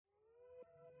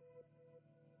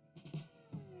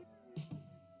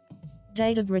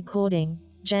Date of recording,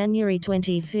 January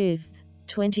 25th,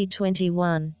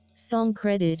 2021. Song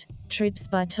credit, Trips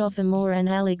by Tofamore and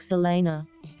Alex Elena.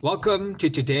 Welcome to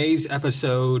today's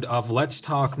episode of Let's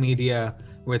Talk Media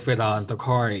with Vedant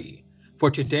Thakari. For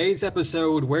today's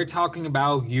episode, we're talking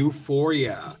about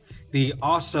Euphoria, the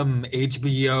awesome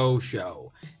HBO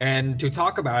show. And to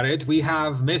talk about it, we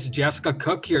have Miss Jessica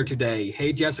Cook here today.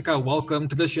 Hey, Jessica, welcome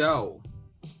to the show.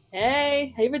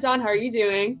 Hey Vedant, how are you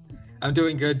doing? I'm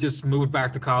doing good. Just moved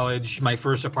back to college, my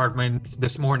first apartment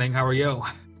this morning. How are you?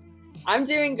 I'm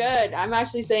doing good. I'm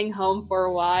actually staying home for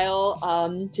a while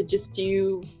to just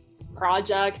do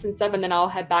projects and stuff, and then I'll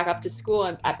head back up to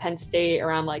school at Penn State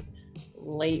around like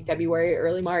late February,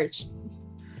 early March.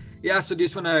 Yeah, so do you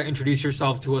just want to introduce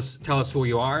yourself to us, tell us who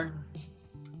you are?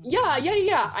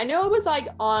 Yeah. I know I was like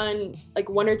on like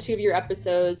one or two of your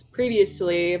episodes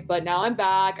previously, but now I'm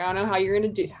back. I don't know how you're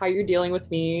dealing with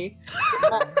me.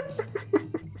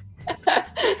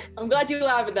 I'm glad you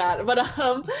laughed at that. But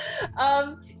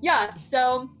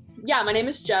my name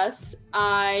is Jess.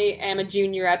 I am a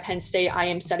junior at Penn State. I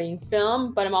am studying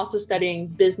film, but I'm also studying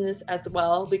business as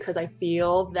well because I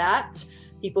feel that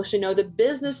people should know the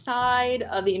business side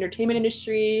of the entertainment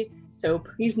industry. So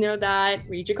please know that,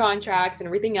 read your contracts and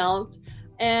everything else.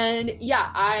 And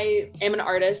yeah, I am an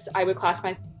artist. I would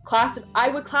classify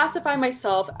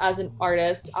myself as an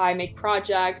artist. I make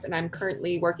projects and I'm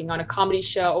currently working on a comedy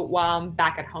show while I'm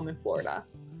back at home in Florida.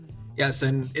 Yes,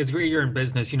 and it's great you're in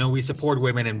business. You know, we support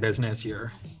women in business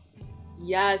here.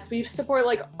 Yes, we support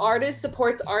like artists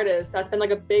supports artists. That's been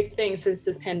like a big thing since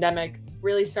this pandemic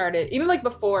really started. Even like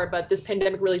before, but this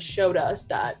pandemic really showed us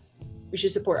that we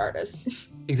should support artists.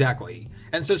 Exactly.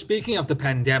 And so speaking of the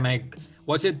pandemic,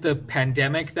 was it the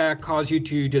pandemic that caused you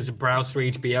to just browse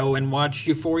through HBO and watch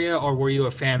Euphoria, or were you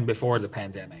a fan before the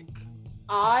pandemic?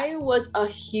 I was a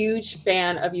huge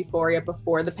fan of Euphoria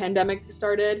before the pandemic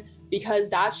started because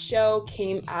that show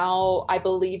came out, I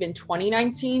believe, in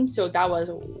 2019. So that was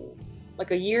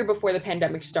like a year before the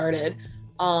pandemic started.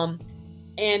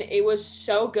 And it was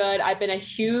so good. I've been a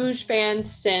huge fan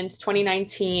since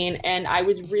 2019, and I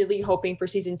was really hoping for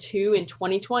season 2 in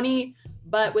 2020.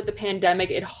 But with the pandemic,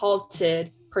 it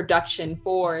halted production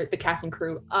for the cast and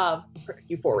crew of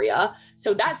Euphoria.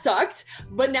 So that sucked.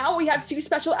 But now we have 2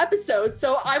 special episodes.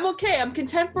 So I'm okay. I'm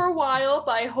content for a while,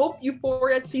 but I hope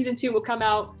Euphoria season 2 will come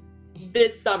out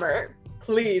this summer.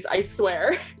 Please, I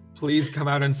swear. Please come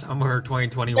out in summer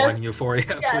 2021, Yes.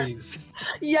 Euphoria, Yes. please.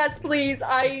 Yes, please.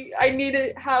 I need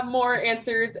to have more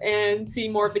answers and see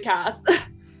more of the cast.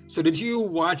 So did you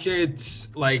watch it,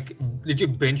 did you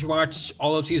binge watch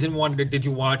all of season 1, or did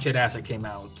you watch it as it came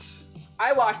out?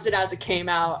 I watched it as it came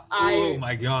out. Oh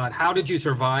my God, how did you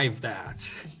survive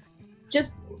that?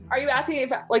 Are you asking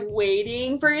if like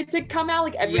waiting for it to come out?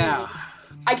 Like every Yeah.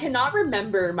 I cannot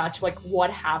remember much like what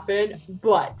happened,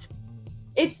 but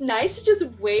it's nice to just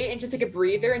wait and just take a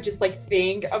breather and just like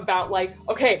think about like,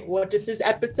 okay, what does this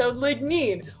episode like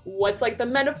mean? What's like the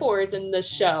metaphors in this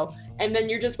show? And then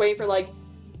you're just waiting for like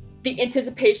the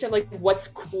anticipation of like what's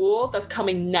cool that's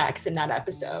coming next in that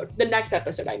episode. The next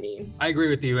episode, I mean. I agree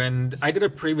with you. And I did a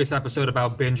previous episode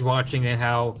about binge watching and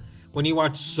how when you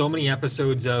watch so many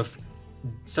episodes of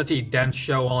such a dense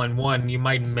show all in one, you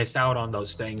might miss out on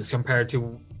those things compared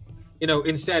to,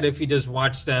 instead, if you just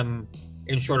watch them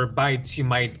in shorter bites, you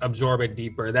might absorb it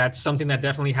deeper. That's something that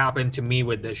definitely happened to me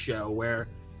with this show, where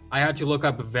I had to look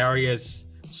up various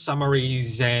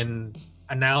summaries and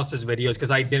analysis videos because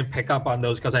I didn't pick up on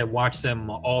those because I watched them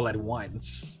all at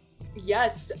once.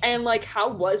 Yes. And like, how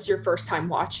was your first time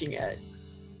watching it?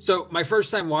 So my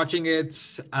first time watching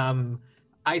it,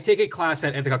 I take a class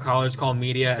at Ithaca College called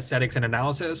Media Aesthetics and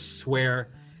Analysis, where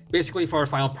basically for our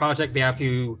final project, they have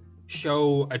to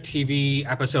show a TV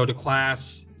episode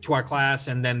to our class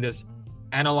and then just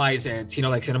analyze it,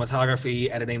 like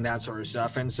cinematography, editing, that sort of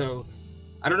stuff. And so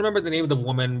I don't remember the name of the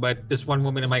woman, but this one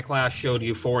woman in my class showed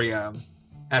Euphoria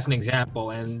as an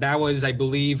example. And that was, I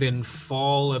believe, in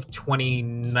fall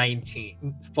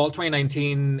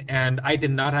 2019. And I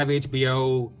did not have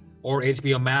HBO or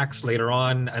HBO Max later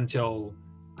on until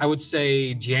I would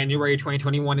say January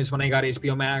 2021 is when I got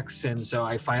HBO Max. And so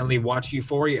I finally watched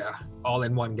Euphoria all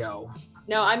in one go.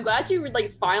 No, I'm glad you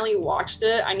like finally watched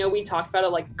it. I know we talked about it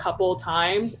like a couple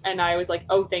times and I was like,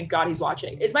 oh, thank God he's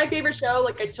watching. It's my favorite show,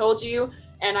 like I told you.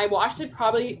 And I watched it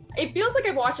it feels like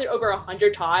I've watched it over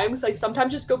 100 times. I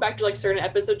sometimes just go back to like certain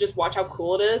episodes, just watch how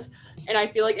cool it is. And I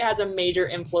feel like it has a major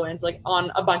influence like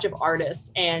on a bunch of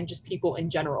artists and just people in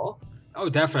general. Oh,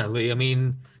 definitely. I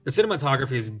mean, the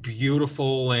cinematography is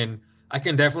beautiful, and I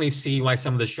can definitely see why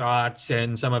some of the shots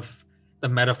and some of the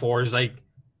metaphors, like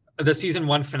the season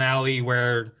 1 finale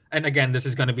where and again, this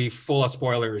is going to be full of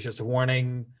spoilers, just a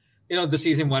warning. The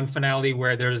season 1 finale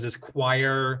where there's this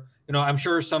choir. I'm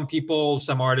sure some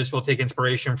artists will take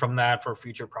inspiration from that for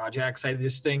future projects. I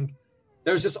just think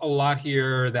there's just a lot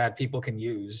here that people can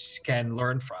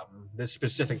learn from this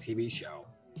specific TV show.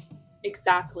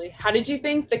 Exactly. How did you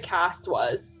think the cast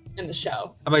was in the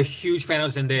show? I'm a huge fan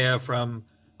of Zendaya from,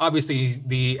 obviously,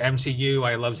 the MCU.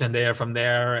 I love Zendaya from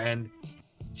there. And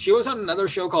she was on another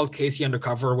show called Casey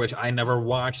Undercover, which I never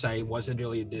watched. I wasn't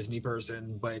really a Disney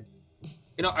person. But,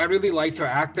 I really liked her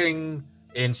acting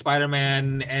in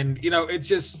Spider-Man. And, it's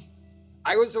just,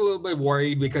 I was a little bit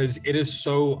worried because it is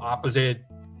so opposite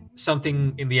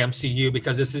something in the MCU,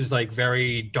 because this is like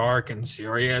very dark and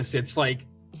serious. It's like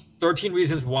 13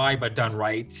 Reasons Why, but done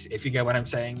right, if you get what I'm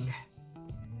saying.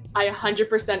 I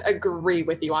 100% agree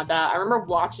with you on that. I remember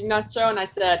watching that show and I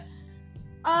said,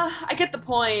 I get the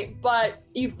point, but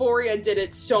Euphoria did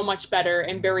it so much better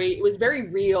and it was very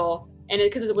real. And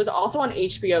because it was also on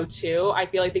HBO too, I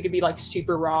feel like they could be like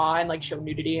super raw and like show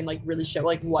nudity and like really show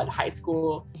like what high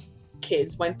school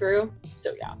kids went through.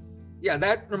 So yeah. Yeah,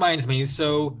 that reminds me.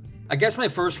 So I guess my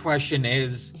first question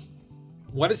is,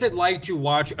 what is it like to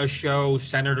watch a show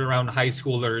centered around high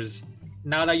schoolers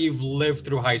now that you've lived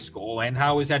through high school? And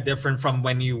how is that different from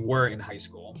when you were in high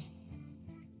school?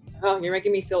 Oh, you're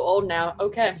making me feel old now.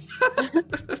 Okay.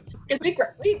 Because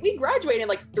we graduated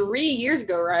like 3 years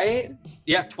ago, right?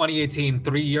 Yeah, 2018,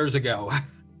 3 years ago.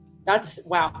 That's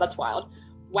wild.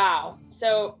 Wow.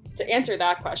 So to answer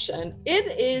that question,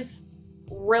 it is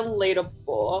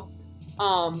relatable.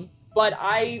 But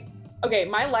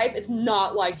my life is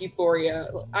not like Euphoria.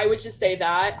 I would just say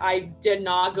that. I did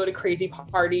not go to crazy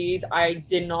parties. I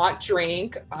did not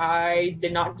drink. I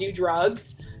did not do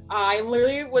drugs. I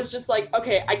literally was just like,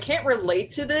 okay, I can't relate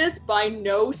to this, but I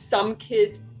know some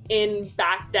kids in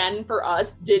back then for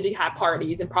us did have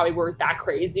parties and probably were that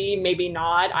crazy. Maybe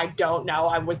not. I don't know.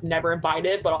 I was never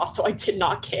invited, but also I did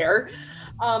not care.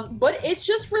 But it's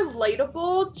just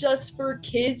relatable just for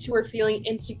kids who are feeling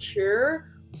insecure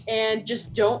and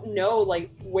just don't know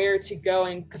like where to go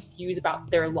and confused about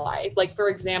their life. Like, for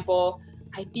example,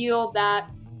 I feel that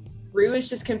Rue is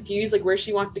just confused like where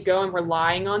she wants to go and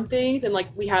relying on things. And like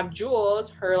we have Jules,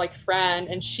 her like friend,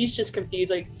 and she's just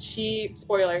confused. Like she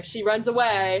runs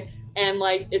away and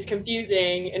like it's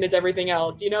confusing and it's everything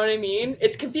else. You know what I mean?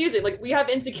 It's confusing. Like we have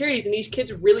insecurities and these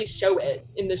kids really show it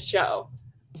in this show.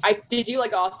 Did you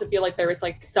like also feel like there was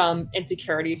like some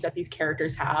insecurities that these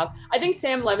characters have? I think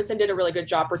Sam Levinson did a really good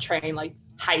job portraying like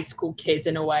high school kids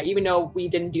in a way, even though we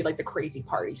didn't do like the crazy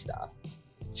party stuff.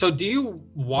 So do you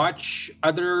watch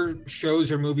other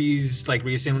shows or movies like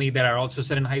recently that are also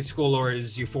set in high school, or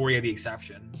is Euphoria the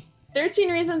exception? 13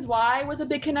 Reasons Why was a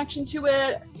big connection to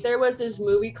it. There was this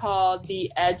movie called The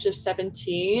Edge of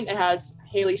 17. It has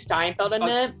Haley Steinfeld in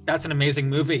it. That's an amazing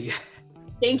movie.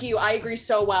 Thank you. I agree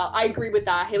so well. I agree with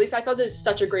that. Haley Steinfeld did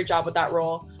such a great job with that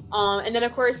role. And then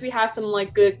of course we have some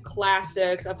like good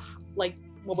classics of like,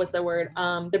 what was the word?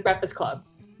 The Breakfast Club.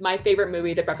 My favorite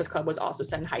movie, The Breakfast Club, was also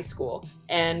set in high school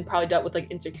and probably dealt with like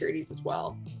insecurities as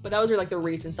well. But those are like the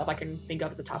recent stuff I can think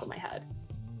of at the top of my head.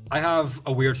 I have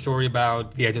a weird story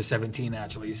about The Edge of 17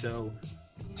 actually. So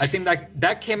I think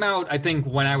that came out, I think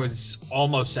when I was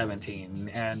almost 17.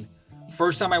 And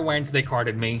first time I went, they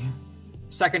carded me.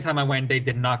 Second time I went, they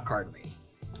did not card me.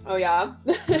 Oh yeah.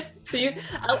 So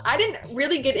I didn't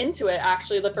really get into it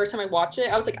actually. The first time I watched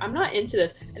it, I was like, I'm not into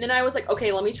this. And then I was like,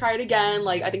 okay, let me try it again.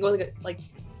 Like I think it was like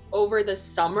over the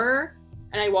summer,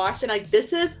 and I watched it and like,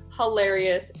 this is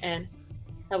hilarious and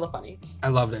hella funny. I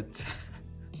loved it.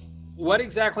 What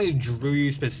exactly drew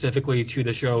you specifically to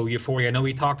the show Euphoria? I know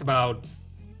we talked about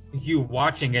you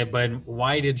watching it, but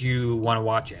why did you want to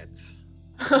watch it?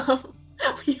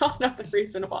 We all know the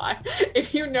reason why.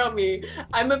 If you know me,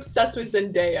 I'm obsessed with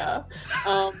Zendaya.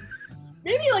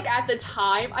 Maybe like at the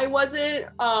time I wasn't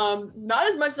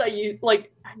not as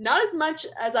much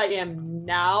as I am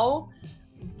now.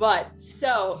 But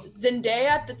so Zendaya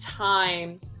at the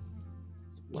time,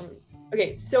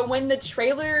 okay, so when the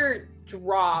trailer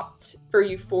dropped for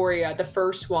Euphoria, the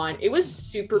first one, it was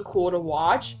super cool to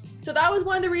watch. So that was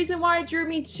one of the reasons why it drew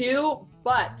me too.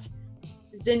 But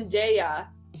Zendaya,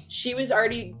 she was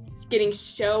already getting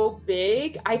so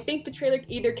big. I think the trailer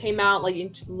either came out like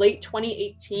in late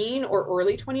 2018 or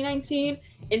early 2019,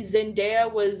 and Zendaya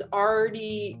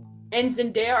already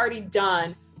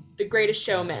done The Greatest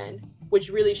Showman, which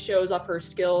really shows up her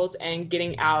skills and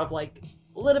getting out of like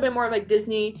a little bit more of like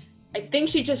Disney. I think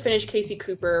she just finished Casey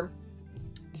Cooper.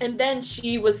 And then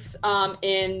she was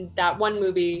in that one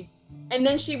movie. And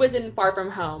then she was in Far From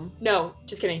Home. No,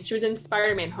 just kidding. She was in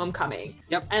Spider-Man Homecoming.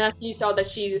 Yep. And you saw that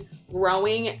she's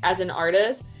growing as an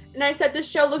artist. And I said, this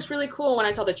show looks really cool when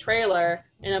I saw the trailer,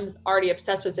 and I was already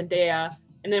obsessed with Zendaya.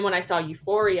 And then when I saw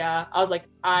Euphoria, I was like,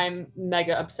 I'm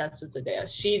mega obsessed with Zendaya.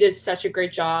 She did such a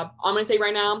great job. I'm going to say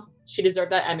right now, she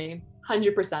deserved that Emmy,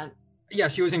 100%. Yeah,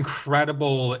 she was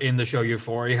incredible in the show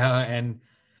Euphoria. And,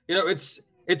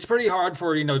 it's pretty hard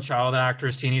for, child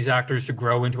actors, teenage actors to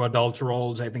grow into adult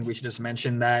roles. I think we should just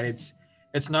mention that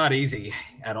it's not easy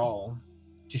at all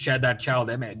to shed that child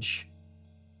image.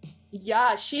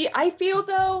 Yeah, I feel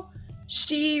though,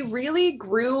 she really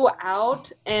grew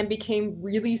out and became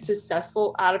really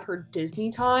successful out of her Disney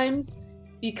times,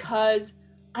 because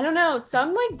I don't know,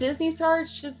 some like Disney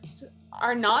stars just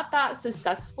are not that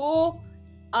successful.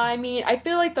 I mean, I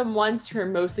feel like the ones who are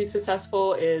mostly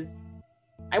successful is,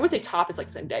 I would say top is like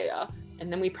Zendaya,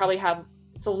 and then we probably have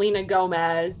Selena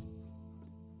Gomez.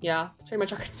 Yeah, that's pretty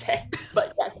much all I could say.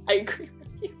 But yes, I agree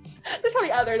with you. There's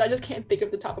probably others, I just can't think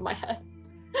of the top of my head.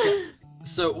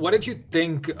 So what did you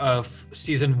think of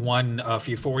season 1 of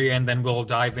Euphoria? And then we'll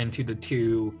dive into the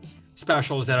 2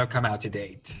 specials that have come out to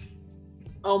date.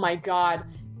 Oh my God.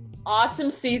 Awesome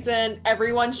season.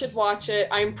 Everyone should watch it.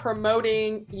 I'm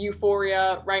promoting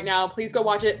Euphoria right now. Please go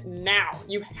watch it now.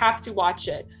 You have to watch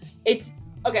it. It's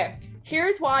okay.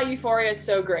 Here's why Euphoria is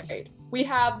so great. We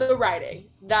have the writing.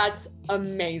 That's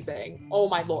amazing. Oh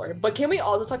my Lord. But can we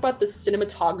also talk about the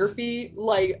cinematography?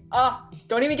 Like,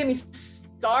 don't even get me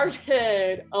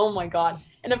started. Oh my God.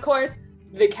 And of course,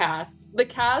 the cast,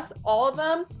 all of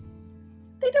them,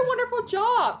 they did a wonderful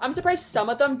job. I'm surprised some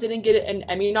of them didn't get an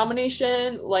Emmy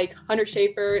nomination, like Hunter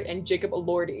Schafer and Jacob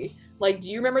Elordi. Like, do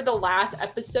you remember the last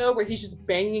episode where he's just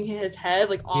banging his head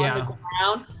like on the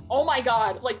ground? Oh my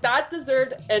God, like that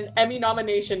deserved an Emmy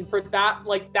nomination for that,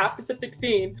 like that specific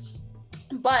scene.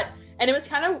 And it was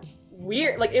kind of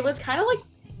weird. Like, it was kind of like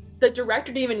the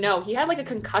director didn't even know. He had like a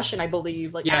concussion, I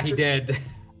believe. Like, yeah, he did.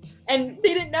 And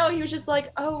they didn't know. He was just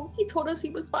like, oh, he told us he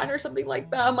was fine or something like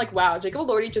that. I'm like, wow, Jacob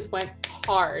Elordi just went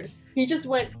hard. He just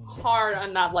went hard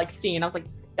on that like scene. I was like,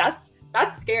 that's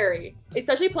scary.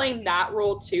 Especially playing that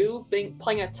role too,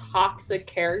 playing a toxic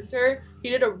character. He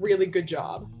did a really good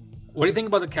job. What do you think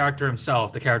about the character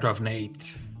himself, the character of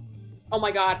Nate? Oh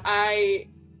my God, I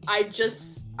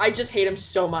just hate him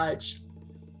so much.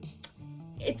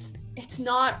 It's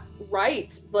not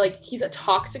right. Like, he's a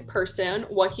toxic person,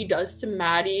 what he does to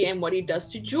Maddie and what he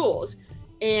does to Jules.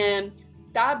 And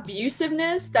that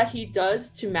abusiveness that he does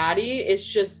to Maddie is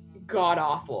just god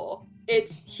awful.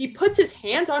 He puts his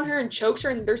hands on her and chokes her,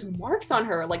 and there's marks on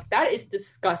her. Like, that is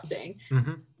disgusting.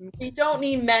 Mm-hmm. We don't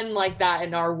need men like that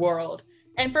in our world.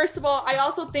 And first of all, I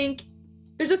also think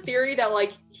there's a theory that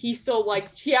like he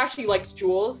actually likes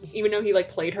Jules, even though he like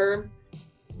played her.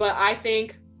 But I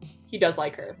think he does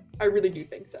like her. I really do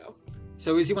think so.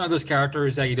 So is he one of those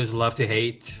characters that you just love to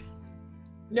hate?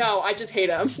 No, I just hate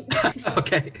him.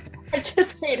 Okay. I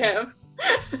just hate him.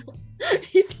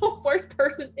 He's the worst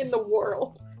person in the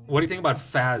world. What do you think about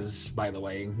Faz, by the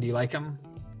way? Do you like him?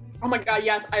 Oh my God,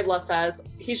 yes, I love Faz.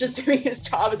 He's just doing his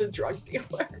job as a drug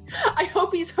dealer. I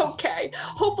hope he's okay.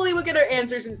 Hopefully we'll get our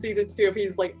answers in season 2 if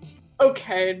he's like,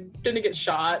 okay, didn't get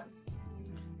shot.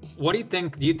 What do you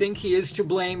think? Do you think he is to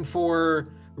blame for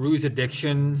Rue's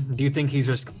addiction? Do you think he's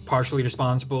just partially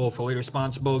responsible, fully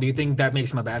responsible? Do you think that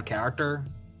makes him a bad character?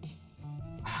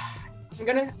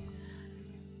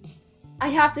 I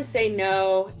have to say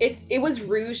no. It was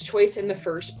Rue's choice in the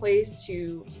first place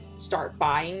to start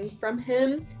buying from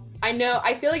him.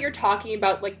 I feel like you're talking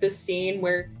about like this scene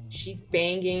where she's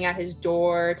banging at his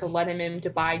door to let him in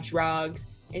to buy drugs,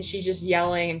 and she's just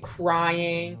yelling and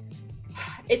crying.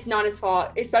 It's not his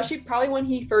fault, especially probably when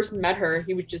he first met her.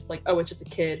 He was just like, oh, it's just a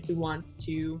kid who wants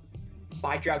to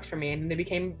buy drugs from me. And they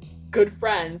became good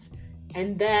friends.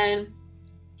 And then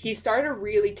he started to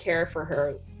really care for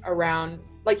her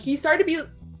he started to be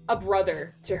a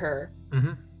brother to her.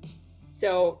 Mm-hmm.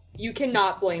 So you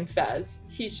cannot blame Fez.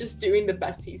 He's just doing the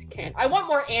best he can. I want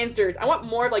more answers. I want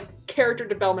more like character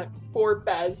development for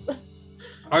Fez.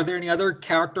 Are there any other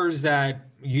characters that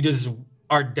you just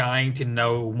are dying to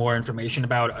know more information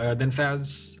about other than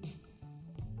Fez?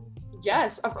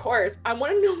 Yes, of course. I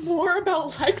want to know more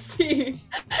about Lexi,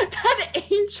 that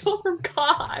angel from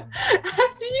God.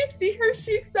 Do you see her?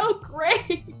 She's so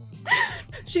great.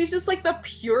 She's just like the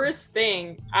purest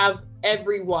thing of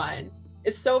everyone.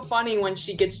 It's so funny when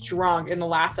she gets drunk in the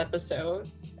last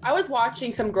episode. I was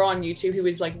watching some girl on YouTube who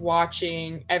was like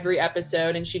watching every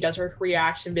episode, and she does her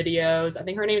reaction videos. I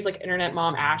think her name is like Internet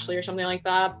Mom Ashley or something like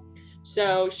that.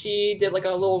 So she did like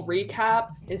a little recap,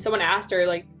 and someone asked her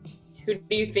like, who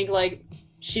do you think like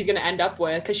she's gonna end up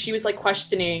with? Because she was like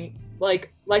questioning,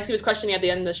 like Lexi was questioning at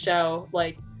the end of the show,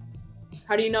 like,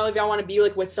 how do you know if y'all want to be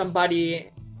like with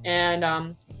somebody?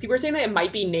 And people are saying that it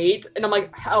might be Nate, and I'm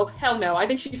like, oh, hell no. I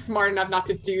think she's smart enough not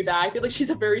to do that. I feel like she's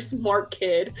a very smart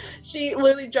kid. She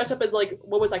literally dressed up as like,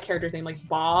 what was that character's name? Like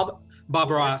Bob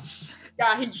Ross.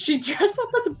 Yeah, she dressed up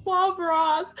as Bob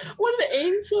Ross. What an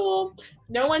angel.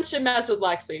 No one should mess with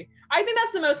Lexi. I think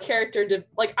that's the most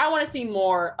I want to see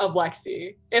more of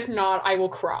Lexi. If not, I will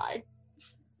cry.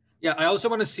 Yeah, I also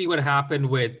want to see what happened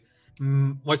with,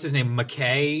 what's his name,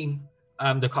 McKay,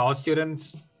 the college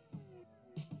student.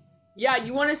 Yeah,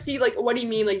 you want to see, like, what do you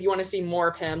mean? Like, you want to see more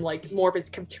of him, like, more of his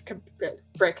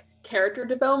character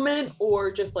development,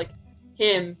 or just, like,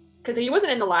 him? Because he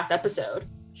wasn't in the last episode.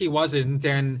 He wasn't,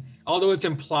 and although it's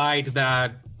implied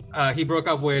that he broke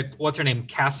up with, what's her name,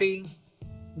 Cassie?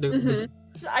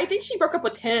 I think she broke up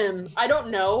with him. I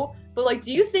don't know. But, like,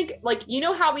 do you think, like, you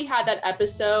know how we had that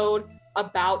episode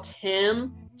about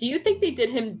him? Do you think they did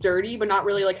him dirty, but not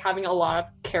really, like, having a lot of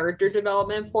character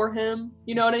development for him?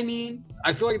 You know what I mean?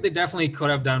 I feel like they definitely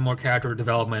could have done more character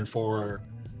development for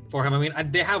him. I mean,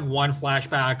 they have one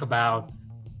flashback about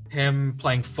him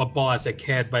playing football as a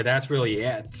kid, but that's really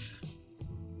it.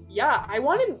 Yeah, I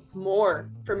wanted more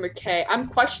from McKay.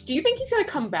 Do you think he's going to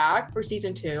come back for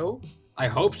season 2? I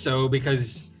hope so,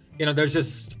 because, you know, there's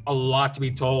just a lot to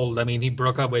be told. I mean, he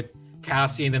broke up with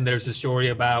Cassie, and then there's a story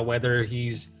about whether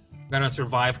he's going to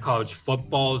survive college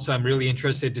football. So I'm really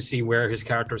interested to see where his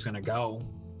character is going to go.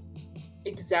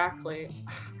 Exactly.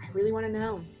 I really want to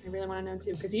know. I really want to know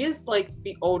too, because he is like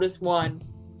the oldest one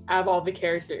out of all the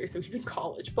characters. So he's in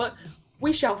college, but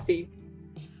we shall see.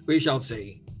 We shall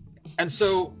see. And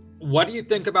so what do you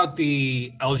think about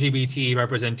the LGBT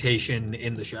representation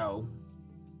in the show?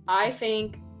 I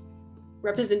think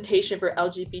representation for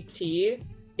LGBT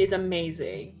is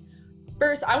amazing.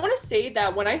 First, I want to say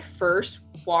that when I first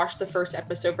watched the first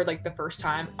episode for like the first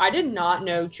time, I did not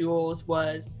know Jules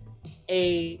was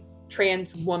a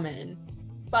trans woman.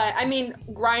 But I mean,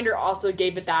 Grindr also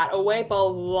gave it that away, but a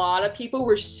lot of people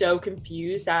were so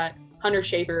confused that Hunter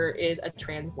Schafer is a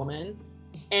trans woman.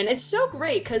 And it's so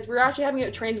great because we're actually having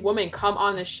a trans woman come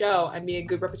on the show and be a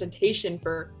good representation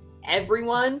for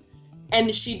everyone.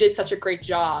 And she did such a great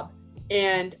job.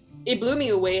 And it blew me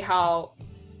away how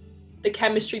the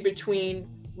chemistry between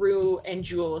Rue and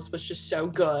Jules was just so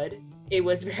good. It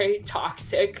was very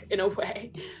toxic in a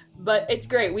way, but it's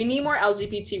great. We need more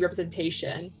LGBT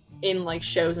representation in like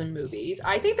shows and movies.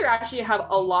 I think they actually have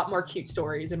a lot more cute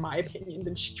stories, in my opinion,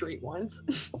 than straight ones.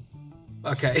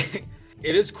 Okay.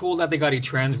 It is cool that they got a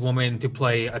trans woman to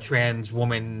play a trans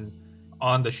woman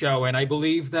on the show. And I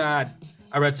believe that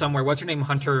I read somewhere, what's her name?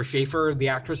 Hunter Schafer, the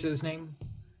actress's name?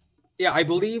 Yeah, I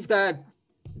believe that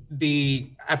the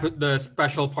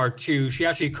special part 2, she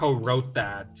actually co-wrote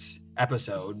that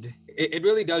episode. It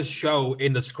really does show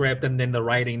in the script and in the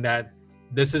writing that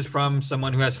this is from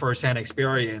someone who has firsthand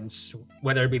experience,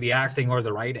 whether it be the acting or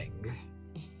the writing.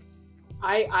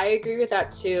 I agree with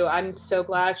that too. I'm so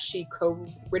glad she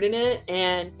co-written it,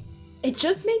 and it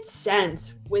just made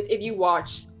sense if you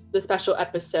watch the special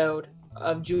episode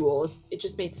of Jules. It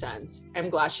just made sense. I'm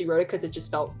glad she wrote it because it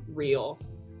just felt real.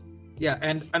 Yeah,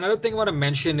 and another thing I want to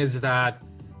mention is that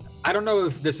I don't know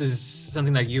if this is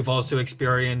something that you've also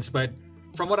experienced, but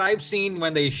from what I've seen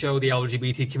when they show the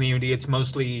LGBT community, it's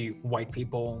mostly white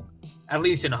people, at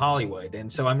least in Hollywood.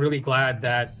 And so I'm really glad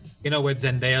that, you know, with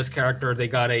Zendaya's character, they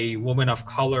got a woman of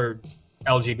color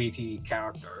LGBT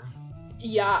character.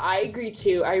 Yeah, I agree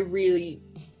too.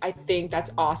 I think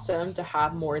that's awesome to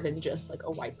have more than just like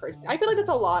a white person. I feel like that's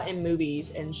a lot in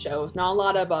movies and shows. Not a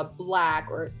lot of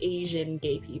Black or Asian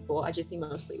gay people. I just see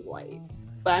mostly white.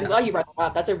 But I'm glad you brought that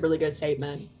up. That's a really good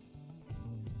statement.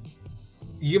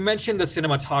 You mentioned the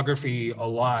cinematography a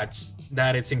lot,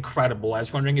 that it's incredible. I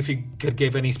was wondering if you could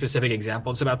give any specific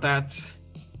examples about that.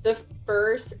 The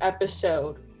first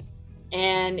episode,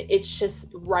 and it's just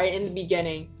right in the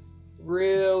beginning,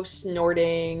 Rue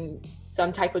snorting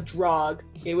some type of drug.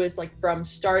 It was like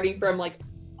starting from like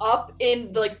up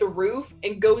in like the roof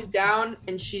and goes down,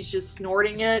 and she's just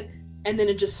snorting it, and then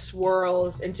it just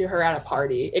swirls into her at a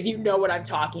party. If you know what I'm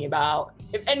talking about,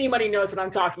 if anybody knows what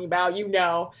I'm talking about, you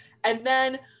know. And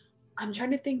then I'm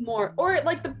trying to think more, or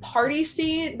like the party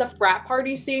scene, the frat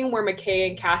party scene where McKay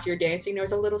and Cassie are dancing.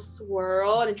 There's a little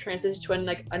swirl and it transitions to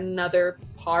like another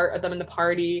part of them in the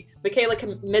party. McKay like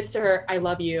commits to her, "I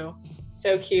love you."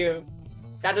 So cute.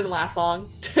 That didn't last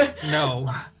long.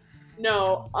 No.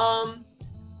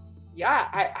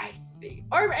 Yeah,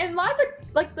 and a lot of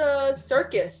like the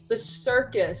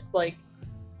circus like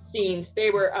scenes,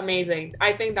 they were amazing.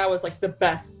 I think that was like the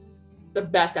best the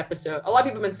best episode. A lot of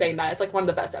people have been saying that. It's like one of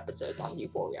the best episodes on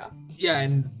Euphoria. Yeah,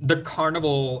 and the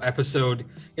carnival episode,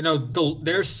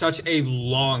 there's such a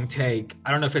long take.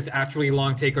 I don't know if it's actually a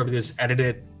long take or if it's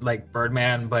edited like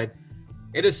Birdman, but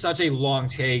it is such a long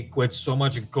take with so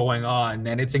much going on,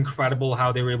 and it's incredible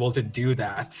how they were able to do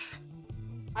that.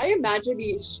 I imagine it'd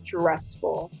be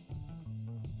stressful.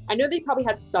 I know they probably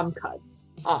had some cuts,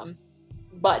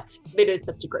 but they did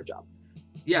such a great job.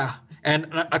 Yeah, and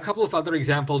a couple of other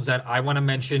examples that I want to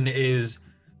mention is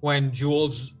when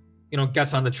Jules,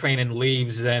 gets on the train and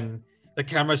leaves, then the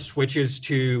camera switches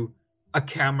to a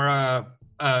camera.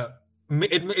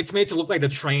 It's made to look like the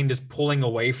train is pulling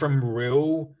away from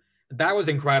Rue. That was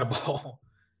incredible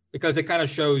because it kind of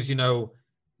shows,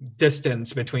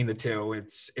 distance between the two.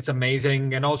 It's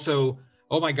amazing. And also,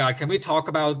 oh my God, can we talk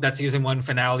about that season 1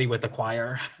 finale with the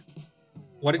choir?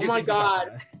 What did you think about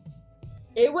that?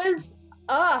 It was,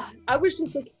 I was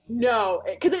just like, no,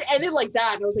 because it ended like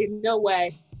that. And I was like, no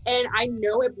way. And I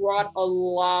know it brought a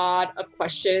lot of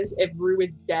questions if Rue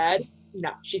is dead.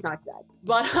 No, she's not dead.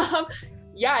 But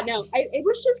yeah, no, it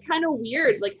was just kind of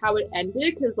weird, like how it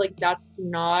ended, because like that's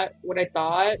not what I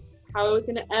thought how it was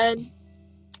going to end.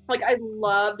 Like, I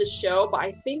love the show, but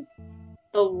I think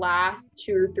the last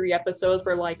 2 or 3 episodes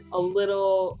were like a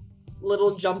little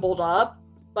jumbled up,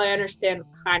 but I understand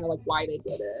kind of like why they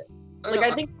did it. Like,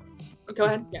 I think, go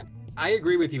ahead. Yeah. I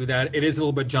agree with you that it is a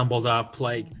little bit jumbled up.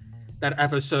 Like that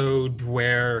episode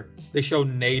where they show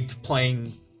Nate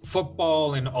playing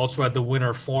football and also at the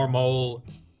winter formal.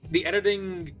 The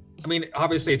editing, I mean,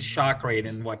 obviously it's shock rate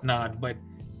and whatnot, but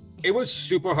it was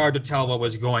super hard to tell what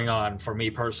was going on for me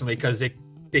personally, because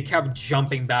they kept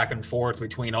jumping back and forth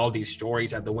between all these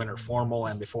stories at the winter formal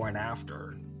and before and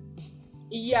after.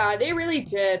 Yeah, they really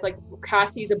did. Like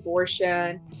Cassie's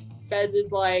abortion, Fez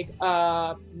is like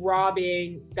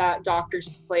robbing that doctor's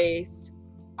place.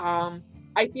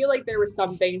 I feel like there were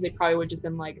some things they probably would just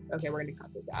been like, okay, we're gonna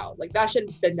cut this out. Like that should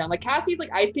have been done. Like Cassie's like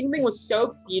ice skating thing was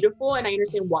so beautiful, and I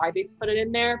understand why they put it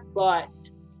in there, but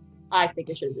I think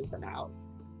it should have just been out.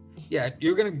 Yeah,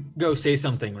 you're gonna go say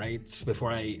something, right?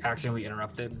 Before I accidentally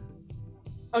interrupted.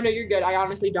 Oh no, you're good. I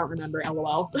honestly don't remember.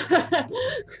 LOL.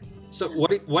 So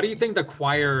what do you think the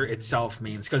choir itself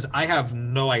means? Because I have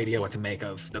no idea what to make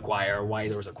of the choir, why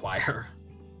there was a choir.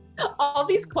 All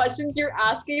these questions you're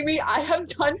asking me, I have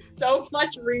done so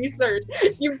much research.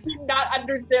 You do not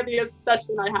understand the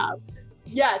obsession I have.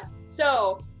 Yes.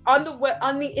 So on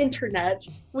the internet,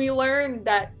 we learned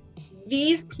that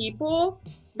these people,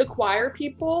 the choir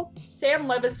people, Sam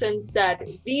Levinson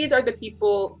said these are the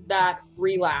people that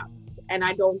relapsed, and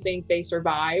I don't think they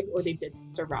survived or they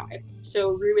didn't survive.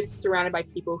 So Rue is surrounded by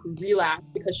people who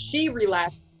relapsed because she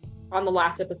relapsed on the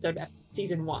last episode of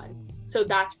season 1. So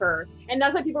that's her. And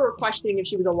that's why people were questioning if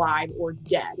she was alive or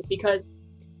dead, because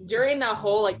during that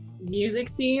whole like music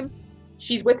scene,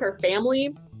 she's with her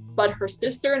family, but her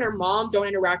sister and her mom don't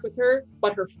interact with her,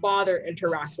 but her father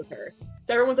interacts with her.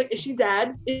 So everyone's like, is she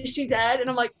dead? Is she dead? And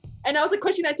I'm like, and I was like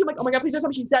questioning that too. I'm like, oh my God, please don't tell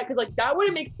me she's dead. Because like that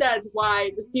wouldn't make sense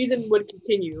why the season would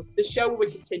continue. The show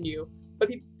would continue.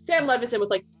 But Sam Levinson was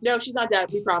like, no, she's not dead.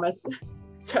 We promise.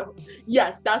 So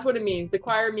yes, that's what it means. The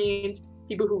choir means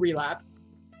people who relapsed.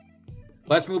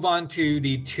 Let's move on to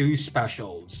the 2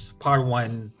 specials. Part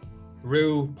 1,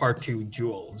 Rue. Part 2,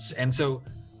 Jules. And so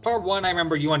part 1, I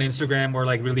remember you on Instagram were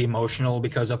like really emotional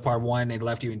because of part 1. It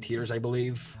left you in tears, I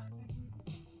believe.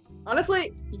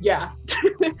 Honestly, yeah.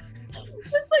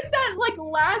 Just like that like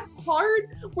last part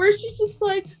where she's just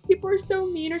like, people are so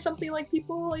mean or something, like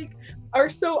people like are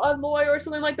so unloyal or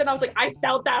something like that. And I was like, I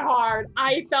felt that hard.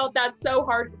 I felt that so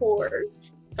hardcore.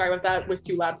 Sorry if that was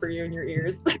too loud for you in your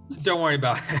ears. Don't worry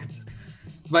about it.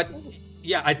 But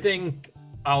yeah, I think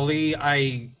Ali,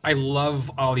 I love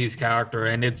Ali's character,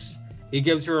 and he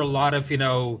gives her a lot of,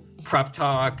 prep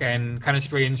talk and kind of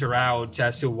straightens her out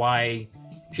as to why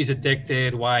she's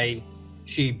addicted, why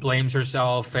she blames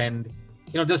herself, and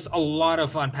just a lot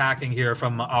of unpacking here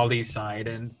from Ali's side.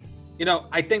 And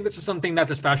I think this is something that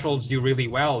the specials do really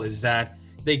well, is that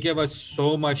they give us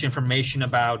so much information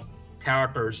about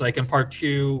characters. Like in part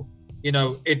 2,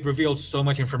 it reveals so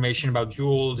much information about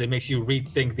Jules. It makes you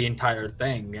rethink the entire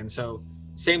thing. And so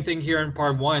same thing here in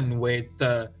part 1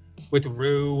 with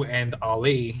Rue and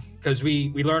Ali, because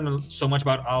we learn so much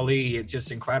about Ali. It's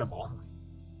just incredible.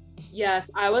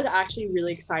 Yes, I was actually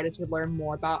really excited to learn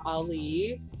more about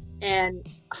Ali, and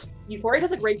Euphoria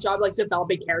does a great job like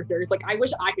developing characters. Like I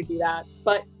wish I could do that,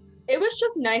 but it was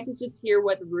just nice to just hear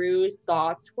what Rue's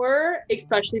thoughts were,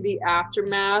 especially the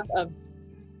aftermath of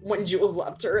when Jules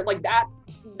left her. Like that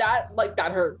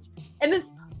hurts. And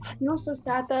it's, what's so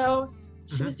sad though?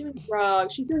 She was doing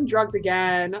drugs. She's doing drugs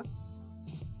again.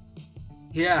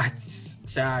 Yeah, it's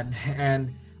sad.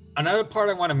 And another part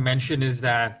I want to mention is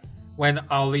that when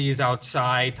Ali is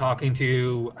outside talking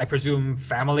to, I presume,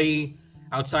 family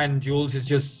outside, and Jules is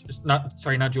just not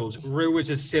Jules. Rue is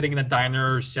just sitting in the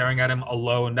diner staring at him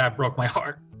alone. That broke my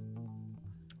heart.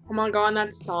 Oh my god,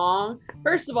 that song.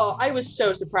 First of all, I was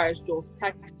so surprised Jules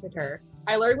texted her.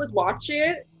 I literally was watching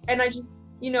it and I just,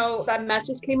 that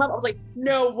message came up. I was like,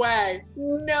 no way.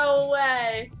 No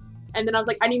way. And then I was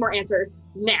like, I need more answers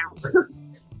now.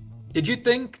 Did you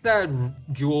think that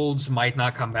Jules might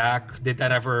not come back? Did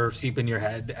that ever seep in your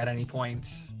head at any point?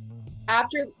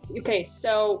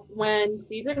 So when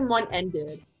season 1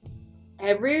 ended,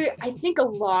 I think a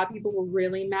lot of people were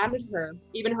really mad at her.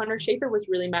 Even Hunter Schafer was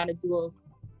really mad at Jules.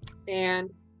 And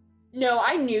no,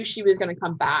 I knew she was going to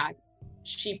come back.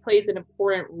 She plays an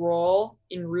important role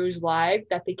in Rue's life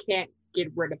that they can't get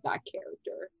rid of that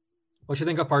character. What do you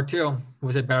think of part 2?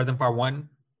 Was it better than part 1?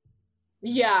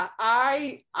 Yeah,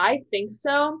 I think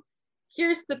so.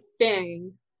 Here's the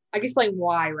thing. I can explain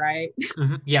why, right?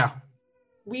 Mm-hmm. Yeah.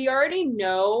 We already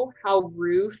know how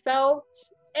Rue felt,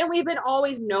 and we've been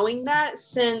always knowing that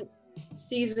since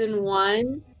season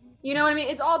 1. You know what I mean?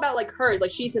 It's all about like her,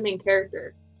 like she's the main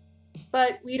character.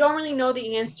 But we don't really know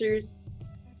the answers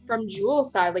from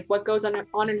Jules' side, like what goes on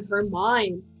in her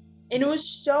mind. And it was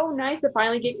so nice to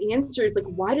finally get answers. Like,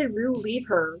 why did Rue leave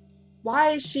her?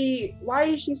 Why is she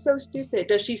so stupid?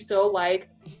 Does she still like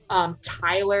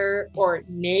Tyler or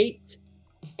Nate?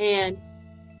 And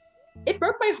it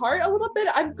broke my heart a little bit.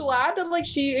 I'm glad that like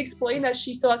she explained that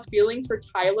she still has feelings for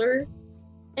Tyler,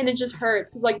 and it just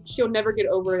hurts because like she'll never get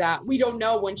over that. We don't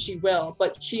know when she will,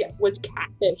 but she was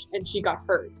catfished and she got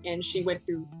hurt and she went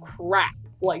through crap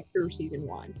like through season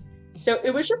 1. So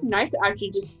it was just nice to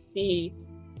actually just see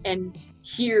and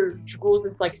hear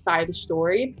Jules' like side of the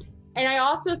story. And I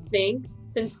also think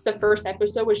since the first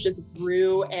episode was just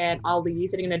Rue and Ali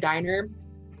sitting in a diner,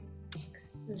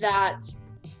 that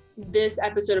this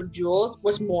episode of Jules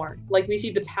was more like we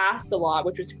see the past a lot,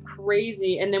 which was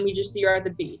crazy, and then we just see her at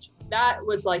the beach. That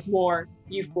was like more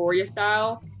Euphoria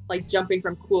style, like jumping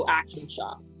from cool action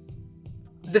shots.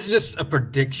 This is just a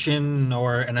prediction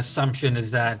or an assumption,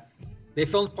 is that they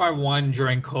filmed part 1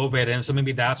 during COVID, and so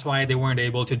maybe that's why they weren't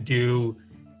able to do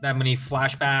that many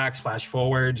flashbacks, flash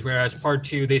forwards, whereas part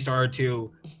 2 they started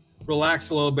to relax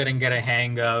a little bit and get a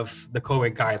hang of the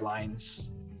COVID guidelines.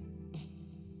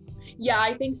 Yeah,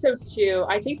 I think so too.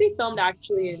 I think they filmed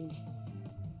actually in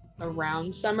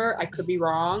around summer. I could be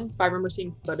wrong. If I remember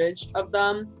seeing footage of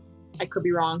them, I could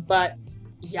be wrong. But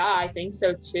yeah, I think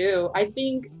so too. I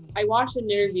think I watched an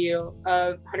interview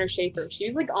of Hunter Schafer. She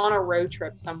was like on a road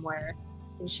trip somewhere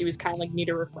and she was kind of like need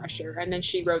a refresher. And then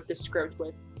she wrote the script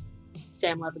with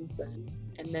Sam Levinson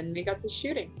and then they got the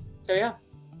shooting. So yeah.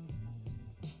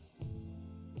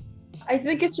 I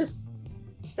think it's just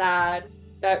sad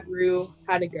that Rue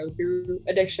had to go through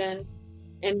addiction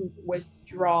and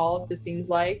withdrawal, it seems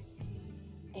like.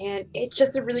 And it's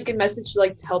just a really good message to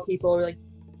like tell people, like,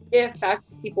 it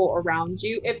affects people around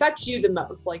you. It affects you the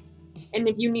most. Like, and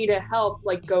if you need a help,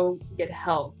 like, go get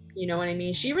help. You know what I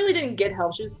mean? She really didn't get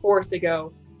help. She was forced to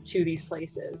go to these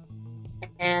places.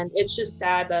 And it's just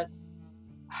sad that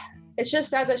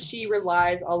she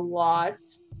relies a lot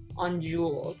on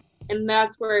Jules. And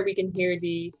that's where we can hear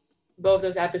both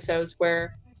those episodes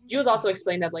where Jules also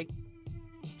explained that like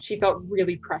she felt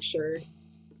really pressured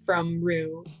from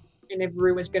Rue, and if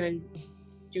Rue was gonna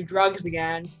do drugs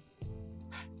again,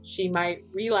 she might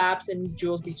relapse, and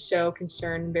Jules be so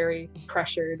concerned and very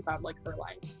pressured about like her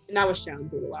life, and that was shown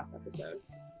through the last episode.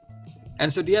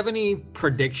 And so, do you have any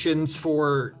predictions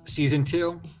for season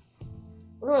 2?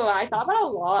 Oh, I thought about a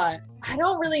lot. I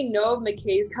don't really know if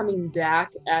McKay's coming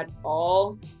back at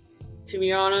all, to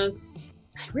be honest.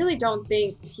 I really don't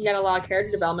think he had a lot of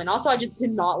character development. Also, I just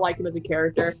did not like him as a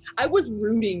character. I was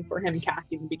rooting for him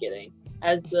casting in the beginning.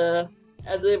 As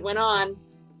it went on,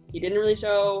 he didn't really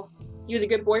show he was a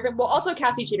good boyfriend. Well, also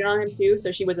Cassie cheated on him too,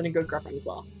 so she wasn't a good girlfriend as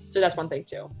well. So that's one thing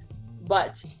too.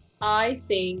 But I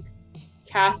think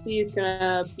Cassie is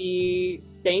gonna be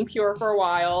staying pure for a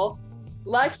while.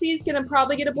 Lexi is gonna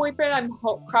probably get a boyfriend. I'm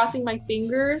crossing my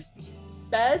fingers.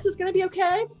 Bez is gonna be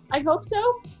okay. I hope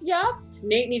so. Yeah.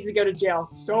 Nate needs to go to jail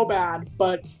so bad,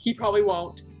 but he probably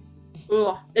won't.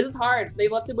 Ugh, this is hard. They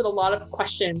left it with a lot of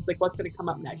questions, like what's gonna come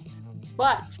up next.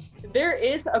 But there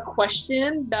is a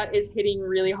question that is hitting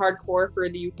really hardcore for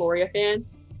the Euphoria fans.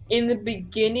 In the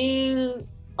beginning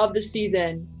of the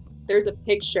season, there's a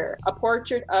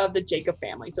portrait of the Jacob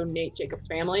family, so Nate Jacob's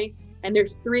family, and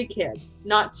there's 3 kids,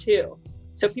 not 2.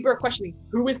 So people are questioning,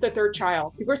 who is the 3rd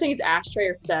child? People are saying it's Ashtray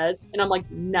or Fez, and I'm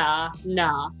like, nah.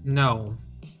 No.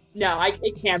 No,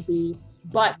 it can't be.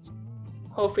 But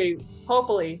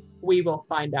Hopefully we will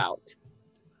find out.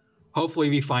 Hopefully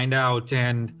we find out.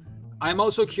 And I'm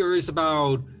also curious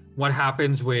about what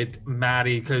happens with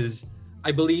Maddie, because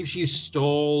I believe she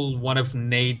stole one of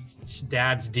Nate's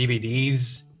dad's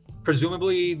DVDs,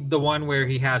 presumably the one where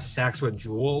he has sex with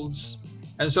Jules.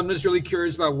 And so I'm just really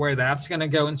curious about where that's going to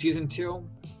go in season 2.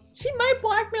 She might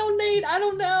blackmail Nate. I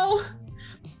don't know.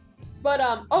 But,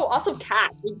 also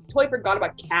Kat. We totally forgot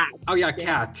about Kat. Oh, yeah,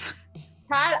 Kat.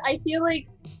 Kat, I feel like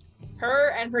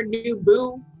her and her new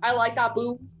boo, I like that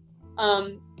boo.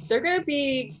 They're going to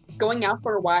be going out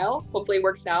for a while. Hopefully it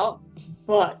works out.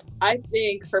 But I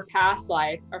think her past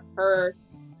life of her,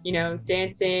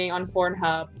 dancing on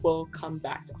Pornhub will come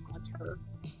back to haunt her.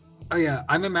 Oh, yeah.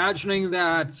 I'm imagining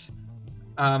that,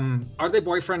 are they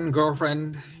boyfriend and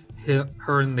girlfriend,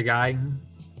 her and the guy?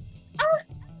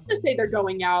 Just say they're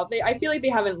going out. I feel like they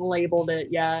haven't labeled it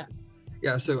yet.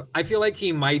 Yeah, so I feel like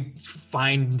he might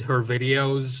find her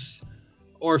videos,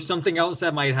 or something else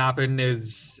that might happen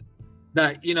is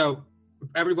that,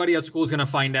 everybody at school is going to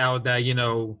find out that,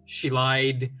 she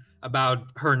lied about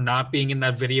her not being in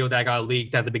that video that got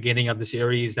leaked at the beginning of the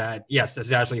series, that, yes, this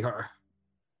is actually her.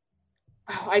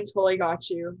 Oh, I totally got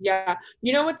you. Yeah.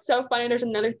 You know what's so funny? There's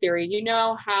another theory. You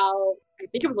know how, I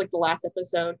think it was like the last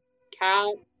episode,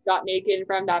 Kat got naked in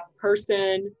front of that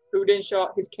person who didn't show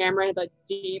up his camera, had that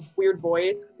deep, weird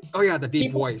voice. Oh, yeah, the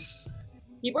deep voice.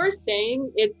 People are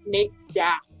saying it's Nate's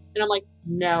dad. And I'm like,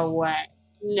 no way.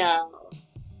 No.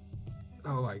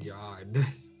 Oh, my God.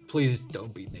 Please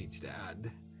don't be Nate's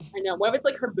dad. I know. What if it's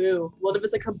like her boo? What if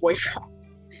it's like her boyfriend?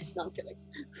 No, I'm kidding.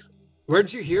 Where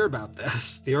did you hear about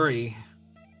this theory?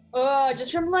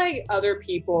 Just from like other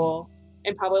people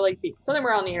and probably like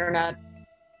somewhere on the internet.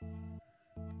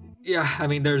 Yeah, I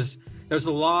mean, there's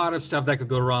a lot of stuff that could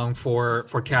go wrong for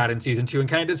Kat in season 2. And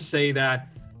can I just say that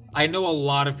I know a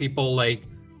lot of people like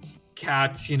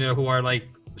Kat, who are like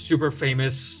super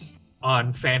famous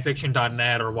on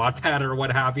fanfiction.net or Wattpad or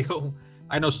what have you.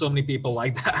 I know so many people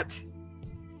like that.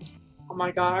 Oh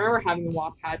my God, I remember having a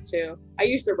Wattpad too. I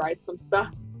used to write some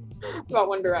stuff about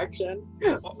One Direction.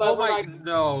 No.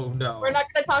 We're not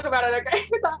going to talk about it, okay?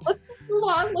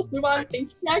 Let's move on.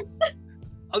 Thank you. Next.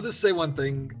 I'll just say one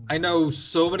thing. I know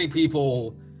so many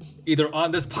people, either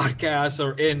on this podcast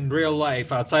or in real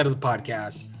life outside of the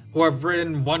podcast, who have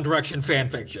written One Direction fan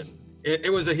fiction.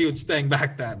 It was a huge thing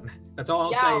back then. That's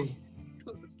all I'll say.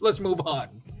 Let's move on.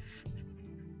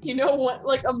 You know what?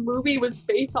 Like a movie was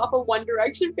based off of One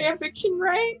Direction fan fiction,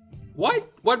 right? What?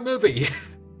 What movie?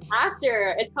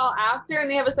 After. It's called After, and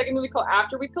they have a second movie called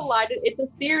After We Collided. It's a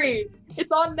series.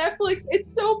 It's on Netflix.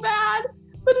 It's so bad.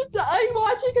 But I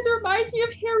watch it because it reminds me of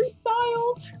Harry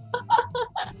Styles.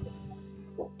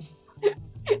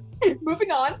 Moving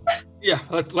on. Yeah,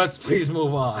 let's please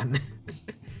move on.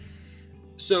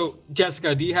 So,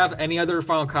 Jessica, do you have any other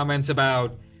final comments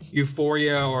about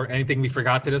Euphoria or anything we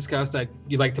forgot to discuss that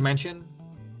you'd like to mention?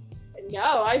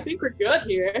 No, I think we're good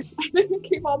here. I think I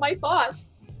gave all my thoughts.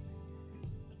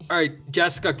 All right,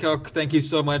 Jessica Cook, thank you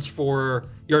so much for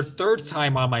your third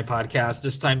time on my podcast,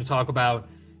 this time to talk about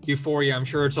Euphoria. I'm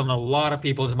sure it's on a lot of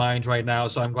people's minds right now,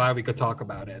 so I'm glad we could talk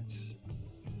about it.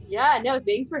 Yeah, no,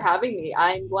 thanks for having me.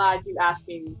 I'm glad you asked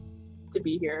me to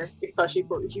be here, especially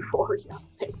for Euphoria.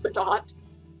 Thanks, but not.